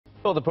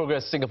Well, the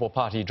Progress Singapore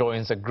Party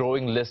joins a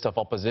growing list of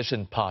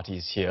opposition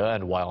parties here,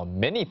 and while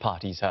many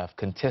parties have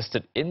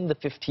contested in the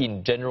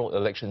 15 general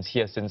elections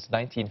here since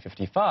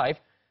 1955,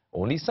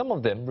 only some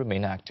of them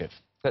remain active.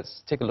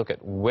 Let's take a look at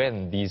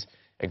when these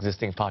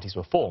existing parties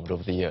were formed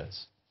over the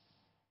years.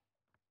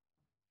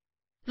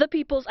 The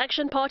People's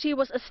Action Party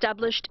was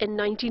established in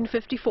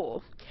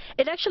 1954.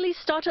 It actually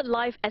started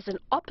life as an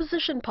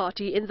opposition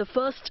party in the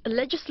first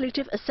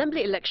Legislative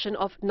Assembly election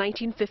of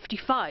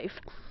 1955.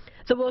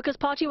 The Workers'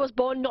 Party was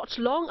born not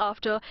long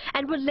after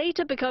and would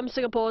later become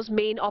Singapore's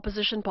main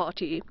opposition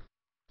party.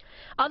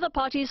 Other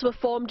parties were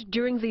formed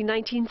during the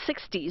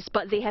 1960s,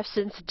 but they have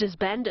since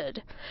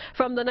disbanded.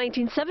 From the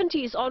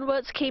 1970s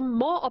onwards came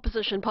more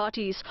opposition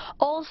parties,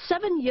 all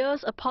 7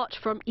 years apart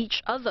from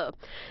each other.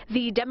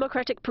 The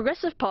Democratic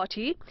Progressive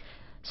Party,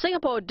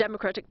 Singapore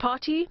Democratic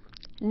Party,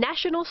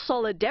 National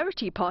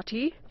Solidarity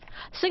Party,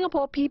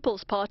 Singapore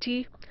People's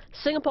Party,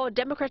 Singapore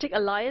Democratic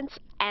Alliance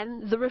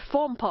and the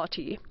Reform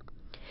Party.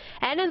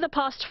 And in the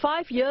past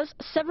 5 years,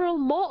 several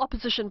more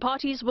opposition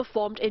parties were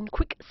formed in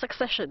quick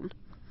succession.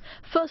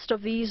 First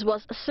of these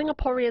was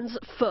Singaporeans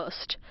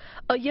First.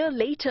 A year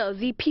later,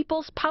 the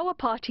People's Power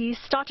Party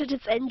started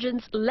its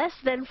engines less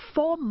than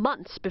 4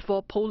 months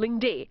before polling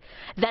day.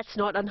 That's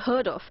not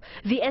unheard of.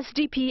 The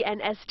SDP and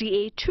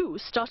SDA too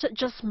started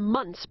just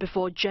months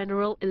before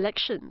general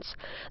elections.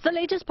 The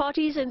latest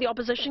parties in the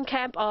opposition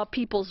camp are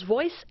People's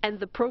Voice and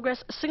the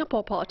Progress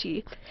Singapore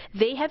Party.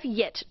 They have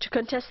yet to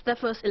contest their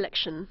first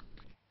election.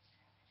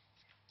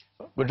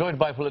 We're joined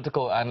by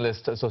political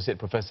analyst, Associate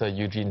Professor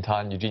Eugene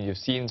Tan. Eugene, you've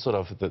seen sort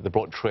of the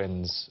broad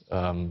trends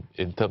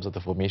in terms of the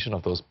formation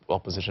of those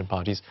opposition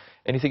parties.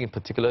 Anything in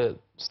particular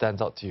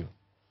stands out to you?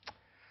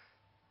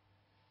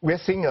 We're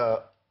seeing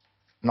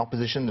an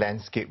opposition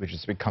landscape which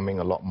is becoming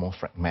a lot more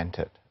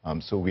fragmented.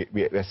 So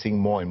we're seeing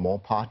more and more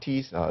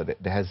parties. There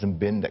hasn't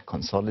been that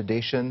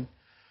consolidation.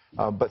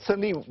 But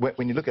certainly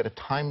when you look at the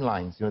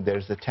timelines,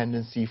 there's a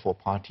tendency for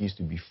parties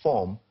to be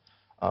formed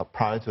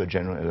prior to a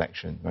general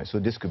election, right? So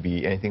this could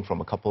be anything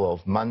from a couple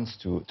of months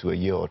to a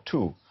year or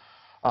two.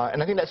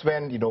 And I think that's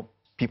when,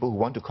 people who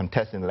want to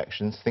contest in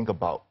elections think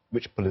about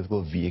which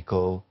political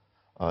vehicle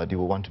they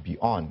will want to be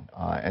on.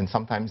 And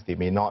sometimes they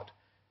may not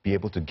be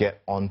able to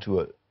get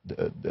onto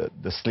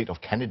the slate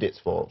of candidates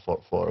for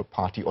a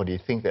party, or they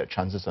think that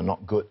chances are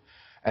not good.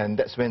 And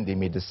that's when they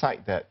may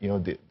decide that,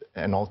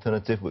 an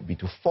alternative would be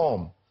to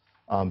form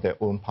their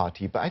own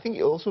party. But I think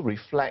it also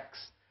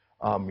reflects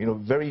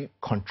very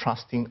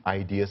contrasting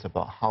ideas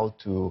about how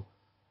to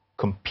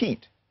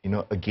compete,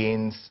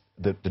 against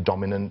the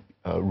dominant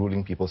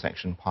ruling People's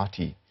Action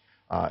Party.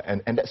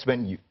 And that's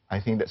when I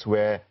think that's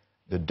where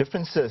the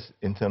differences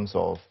in terms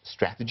of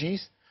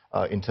strategies,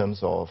 in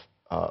terms of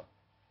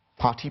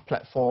party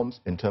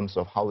platforms, in terms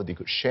of how they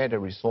could share their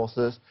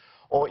resources,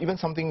 or even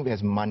something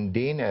as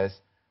mundane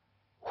as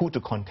who to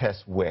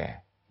contest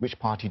where, which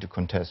party to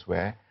contest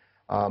where.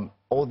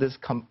 All this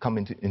come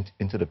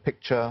into the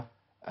picture.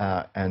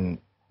 And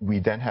we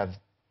then have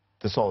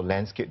the sort of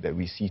landscape that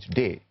we see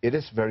today. It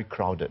is very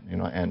crowded,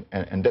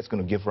 and that's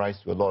going to give rise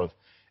to a lot of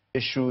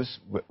issues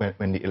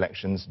when the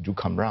elections do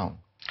come round.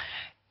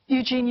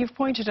 Eugene, you've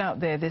pointed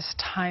out there this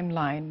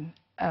timeline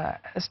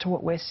as to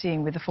what we're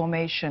seeing with the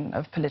formation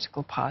of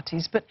political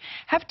parties, but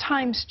have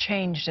times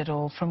changed at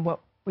all from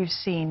what we've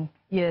seen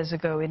years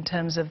ago in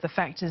terms of the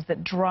factors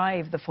that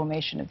drive the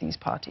formation of these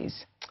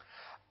parties?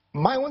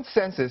 My own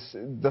sense is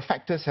the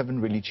factors haven't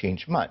really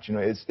changed much.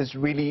 It's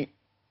really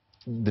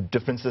the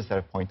differences that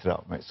I pointed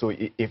out, right? So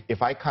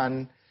if I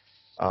can't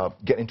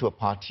get into a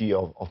party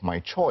of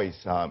my choice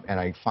and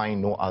I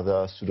find no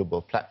other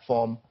suitable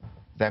platform,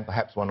 then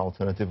perhaps one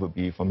alternative would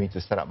be for me to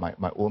set up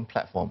my own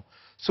platform.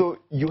 So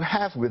you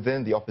have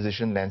within the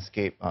opposition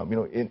landscape, as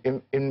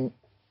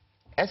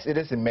it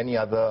is in many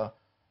other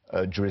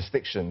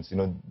jurisdictions,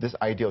 this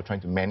idea of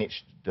trying to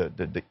manage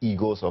the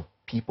egos of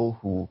people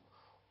who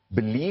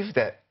believe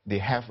that they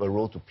have a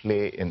role to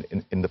play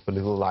in the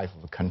political life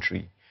of a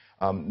country.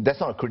 That's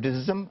not a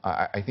criticism.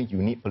 I think you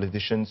need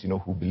politicians,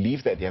 who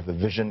believe that they have a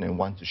vision and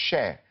want to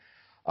share.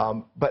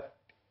 But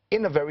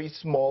in a very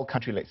small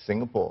country like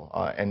Singapore,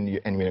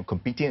 and we're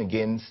competing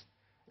against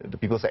the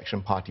People's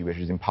Action Party, which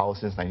is in power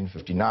since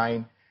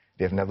 1959,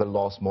 they have never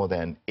lost more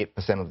than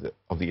 8%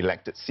 of the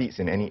elected seats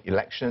in any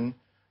election.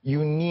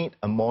 You need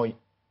a more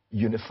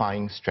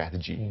unifying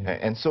strategy.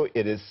 And so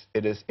it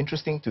is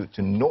interesting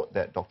to note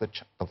that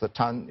Dr.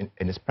 Tan,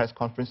 in his press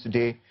conference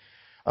today,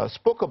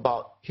 spoke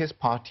about his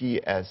party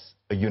as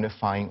a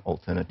unifying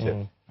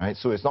alternative, right?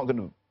 So it's not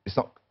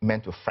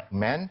meant to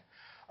fragment,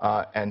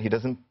 and he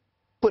doesn't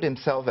put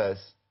himself as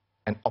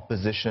an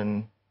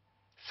opposition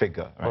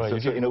figure,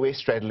 right? So in a way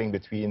straddling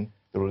between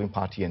the ruling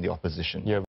party and the opposition.